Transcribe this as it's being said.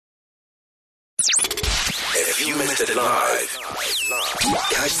If you missed it live,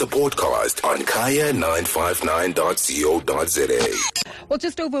 catch the podcast on kaya959.co.za. Well,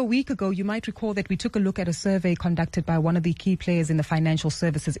 just over a week ago, you might recall that we took a look at a survey conducted by one of the key players in the financial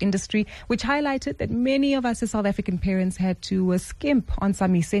services industry, which highlighted that many of us as South African parents had to skimp on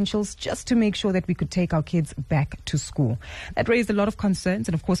some essentials just to make sure that we could take our kids back to school. That raised a lot of concerns,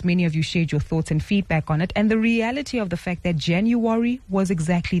 and of course, many of you shared your thoughts and feedback on it, and the reality of the fact that January was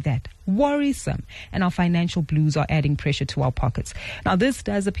exactly that. Worrisome, and our financial blues are adding pressure to our pockets. Now, this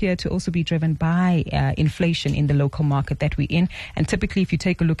does appear to also be driven by inflation in the local market that we're in, and typically if you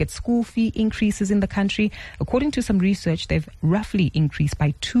take a look at school fee increases in the country, according to some research, they've roughly increased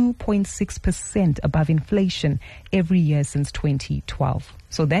by 2.6% above inflation every year since 2012.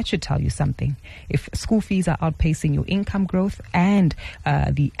 So that should tell you something. If school fees are outpacing your income growth and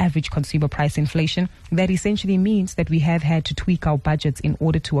the average consumer price inflation, that essentially means that we have had to tweak our budgets in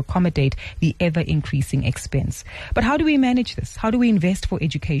order to accommodate the ever-increasing expense. But how do we manage this? How do we invest for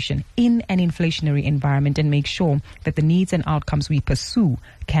education in an inflationary environment and make sure that the needs and outcomes we pursue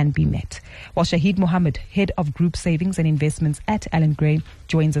can be met? Well, Shahid Mohammed, Head of Group Savings and Investments at ALLAN GRAY,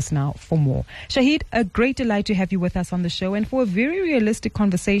 joins us now for more. Shahid, a great delight to have you with us on the show and for a very realistic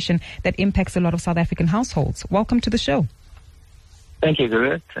conversation that impacts a lot of South African households. Welcome to the show. Thank you,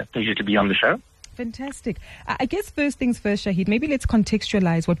 Guru. It's a pleasure to be on the show. Fantastic. I guess first things first, Shahid, maybe let's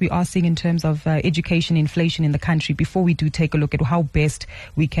contextualize what we are seeing in terms of education inflation in the country before we do take a look at how best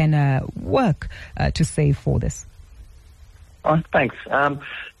we can work to save for this. Oh, thanks.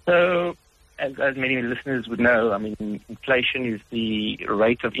 So, as many listeners would know, I mean, inflation is the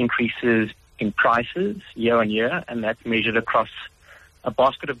rate of increases in prices year on year, and that's measured across a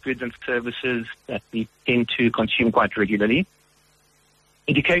basket of goods and services that we tend to consume quite regularly.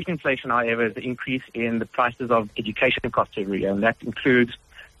 Education inflation, however, is the increase in the prices of education costs every year, and that includes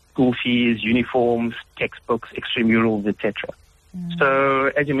school fees, uniforms, textbooks, extramurals, etc. So,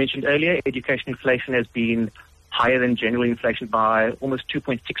 as you mentioned earlier, education inflation has been higher than general inflation by almost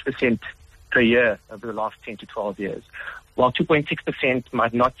 2.6% per year over the last 10 to 12 years. While 2.6%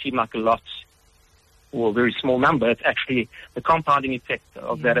 might not seem like a lot or a very small number, it's actually the compounding effect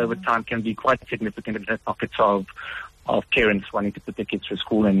of that over time can be quite significant in the pockets of parents wanting to put their kids through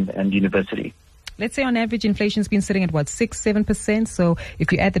school and university. Let's say on average, inflation's been sitting at 6-7%. So if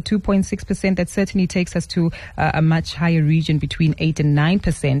you add the 2.6%, that certainly takes us to a much higher region between 8 and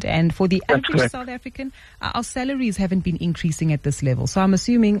 9%. And for the average South African, our salaries haven't been increasing at this level. So I'm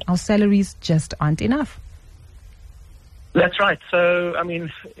assuming our salaries just aren't enough. That's right. So, I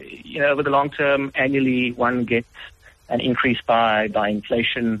mean, over the long term, annually one gets an increase by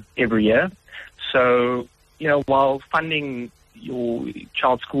inflation every year. So, while funding your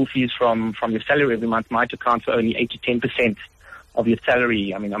child's school fees from your salary every month might account for only 8 to 10% of your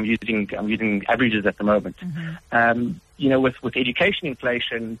salary. I mean, I'm using averages at the moment. With education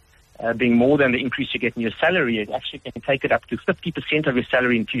inflation being more than the increase you get in your salary, it actually can take it up to 50% of your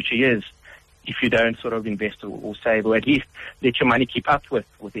salary in future years if you don't sort of invest or save, or at least let your money keep up with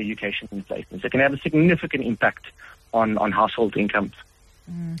education inflation. So it can have a significant impact on household incomes.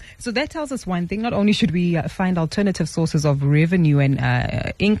 So that tells us one thing. Not only should we find alternative sources of revenue and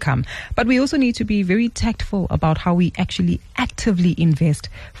income, but we also need to be very tactful about how we actually actively invest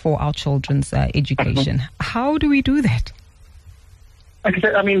for our children's education. How do we do that?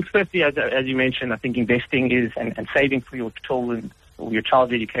 Okay, I mean, firstly, as you mentioned, I think investing is and saving for your children or your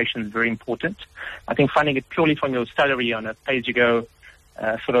child's education is very important. I think funding it purely from your salary on a pay-as-you-go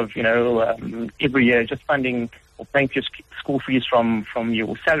every year, just funding or paying for your school fees from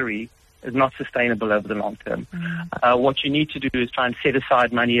your salary is not sustainable over the long term. What you need to do is try and set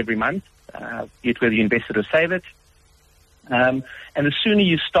aside money every month, be it whether you invest it or save it. And the sooner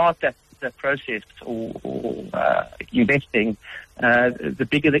you start that process or investing, the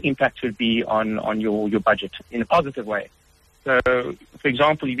bigger the impact would be on your budget in a positive way. So, for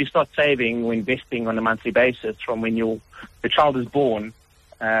example, if you start saving or investing on a monthly basis from when the child is born,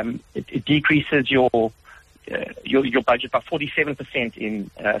 it decreases your budget by 47%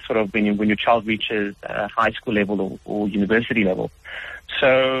 in when your child reaches high school level or university level.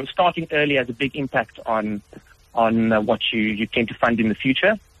 So starting early has a big impact on what you tend to fund in the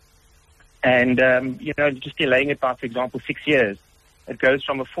future. And just delaying it by, for example, 6 years, it goes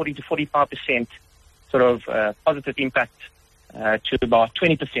from a 40 to 45% positive impact to about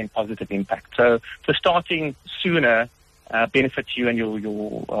 20% positive impact. So starting sooner benefits you and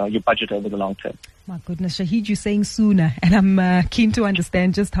your budget over the long term. My goodness, Shahid, you're saying sooner, and I'm keen to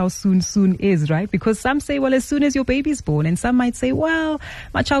understand just how soon is, right? Because some say, well, as soon as your baby's born, and some might say, well,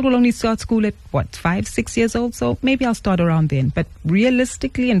 my child will only start school at, 5, 6 years old, so maybe I'll start around then. But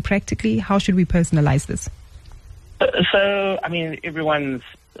realistically and practically, how should we personalize this? So, I mean, everyone's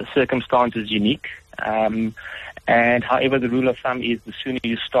circumstance is unique. And however, the rule of thumb is the sooner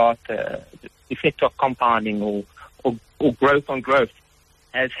you start, the effect of compounding or growth on growth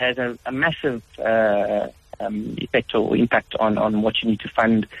has a massive effect or impact on what you need to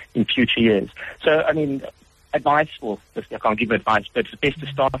fund in future years. So, I mean, advice, well, I can't give advice, but it's best to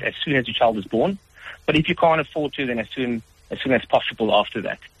start as soon as your child is born. But if you can't afford to, then as soon as possible after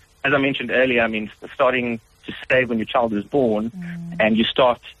that. As I mentioned earlier, I mean, starting to save when your child is born, and you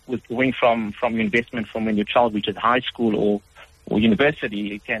start withdrawing from your investment from when your child reaches high school or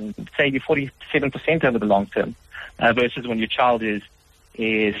university, it can save you 47% over the long term, versus when your child is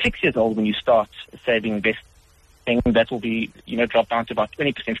 6 years old. When you start saving, investing, that will be, drop down to about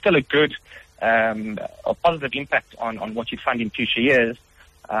 20%. Still a good, a positive impact on what you fund in future years,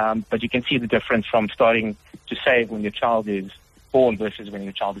 but you can see the difference from starting to save when your child is born versus when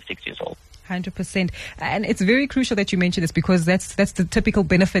your child is 6 years old. 100%. And it's very crucial that you mention this, because that's the typical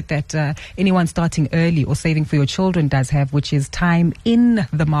benefit that anyone starting early or saving for your children does have, which is time in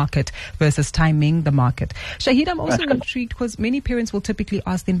the market versus timing the market. Shahid, I'm also intrigued because many parents will typically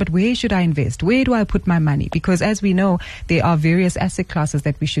ask them, but where should I invest? Where do I put my money? Because as we know, there are various asset classes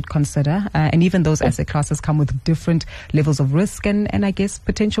that we should consider, and even those asset classes come with different levels of risk and I guess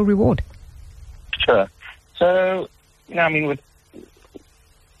potential reward. Sure. So, I mean, with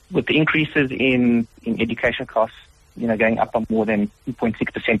the increases in education costs, going up by more than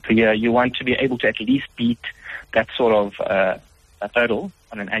 2.6% per year, you want to be able to at least beat that sort of a hurdle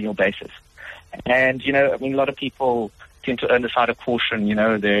on an annual basis. And, I mean, a lot of people tend to earn the side of caution.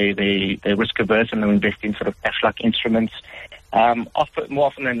 They're risk averse and they'll invest in sort of cash-like instruments. More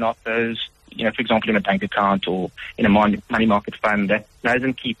often than not, those, for example, in a bank account or in a money market fund, that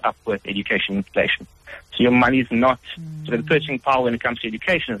doesn't keep up with education inflation. So your money is not, so the purchasing power when it comes to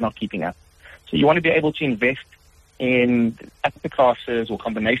education is not keeping up. So you want to be able to invest in asset classes or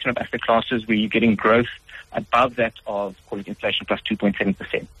combination of asset classes where you're getting growth above that of, call it inflation plus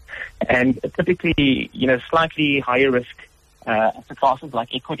 2.7%. And typically, slightly higher risk asset classes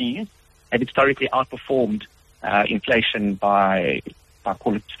like equities have historically outperformed inflation by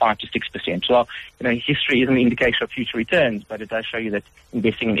call it 5 to 6%. So, history is an indication of future returns, but it does show you that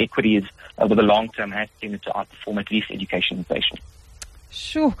investing in equities over the long term has tended to outperform at least education inflation.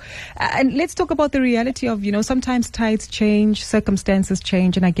 Sure. And let's talk about the reality of, sometimes tides change, circumstances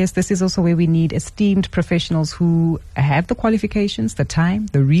change, and I guess this is also where we need esteemed professionals who have the qualifications, the time,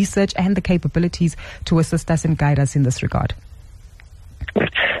 the research, and the capabilities to assist us and guide us in this regard.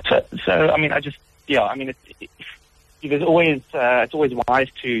 So I mean, it's always wise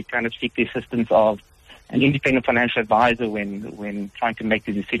to kind of seek the assistance of an independent financial advisor when trying to make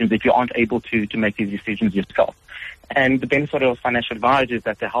these decisions, if you aren't able to make these decisions yourself. And the benefit of financial advisors is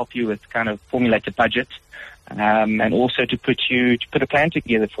that they help you with kind of formulate a budget, and also to put a plan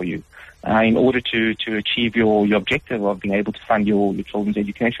together for you in order to achieve your objective of being able to fund your children's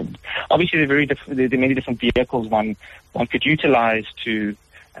education. Obviously, there are many different vehicles one could utilize to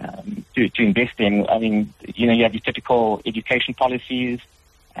invest in. I mean, you have your typical education policies,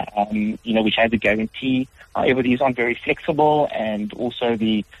 which have the guarantee. However, these aren't very flexible, and also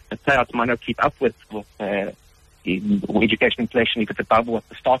the payouts might not keep up with education inflation if it's above what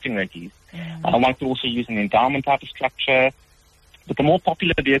the starting rate is. One could also use an endowment type of structure. But the more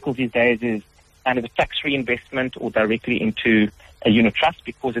popular vehicles these days is kind of a tax-free investment or directly into a unit trust,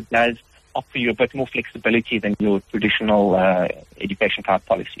 because it does offer you a bit more flexibility than your traditional education type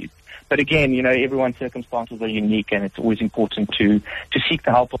policies. But again, everyone's circumstances are unique, and it's always important to seek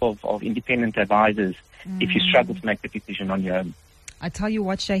the help of independent advisors if you struggle to make the decision on your own. I tell you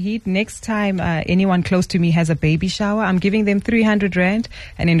what, Shahid, next time anyone close to me has a baby shower, I'm giving them 300 Rand,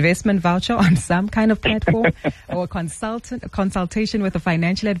 an investment voucher on some kind of platform, or a consultation with a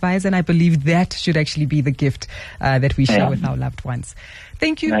financial advisor, and I believe that should actually be the gift that we share with our loved ones.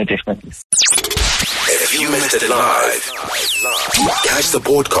 Thank you. No, definitely. If you missed it live, catch the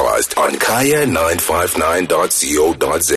podcast on kaya959.co.za.